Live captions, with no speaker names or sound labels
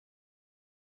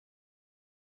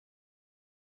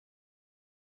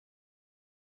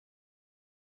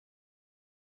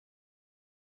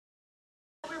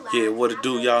Yeah, what it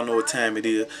do? Y'all know what time it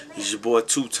is. It's your boy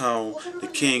Two Tone, the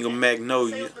king of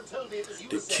Magnolia,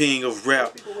 the king of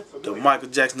rap, the Michael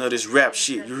Jackson of this rap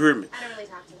shit. You hear me?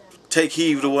 Take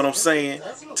heed to what I'm saying.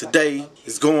 Today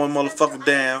is going motherfucking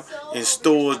down in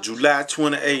stores July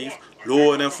 28th.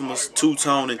 Lord Infamous, Two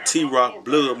Tone, and T-Rock,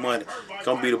 Blood Money.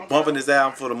 Gonna be the bumping this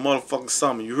album for the motherfucking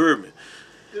summer. You hear me?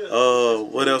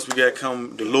 What else we got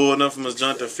coming? The Lord Infamous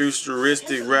Junta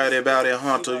Futuristic Right About That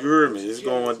Hunter. You heard me? It's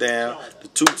going down. The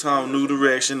Two Tone New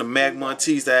Direction, the Mac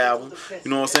Monteith album.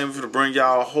 You know what I'm saying? We're gonna bring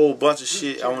y'all a whole bunch of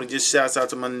shit. I want to give shouts out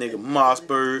to my nigga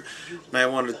Mossberg,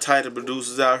 man, one of the tighter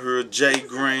producers out here. Jay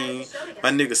Green,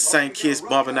 my nigga Saint Kiss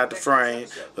bumping out the frame.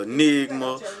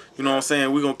 Enigma. You know what I'm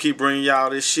saying? We're gonna keep bringing y'all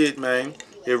this shit, man.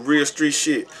 That real street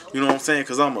shit. You know what I'm saying?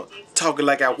 Cause I'm talking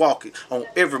like I walk it on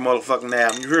every motherfucking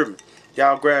album. You hear me?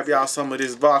 Y'all grab y'all some of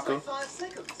this vodka.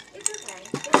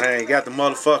 Man, got the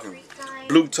motherfucking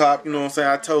blue top, you know what I'm saying?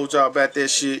 I told y'all about that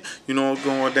shit, you know what's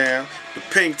going down. The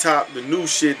pink top, the new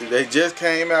shit that they just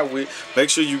came out with. Make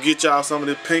sure you get y'all some of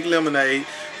this pink lemonade,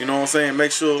 you know what I'm saying?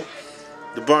 Make sure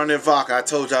the Barnett vodka, I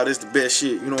told y'all this the best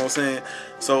shit, you know what I'm saying?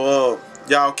 So,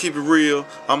 y'all keep it real.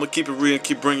 I'ma keep it real and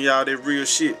keep bringing y'all that real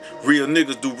shit. Real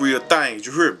niggas do real things,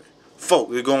 you hear me? Folk,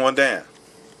 it's going down.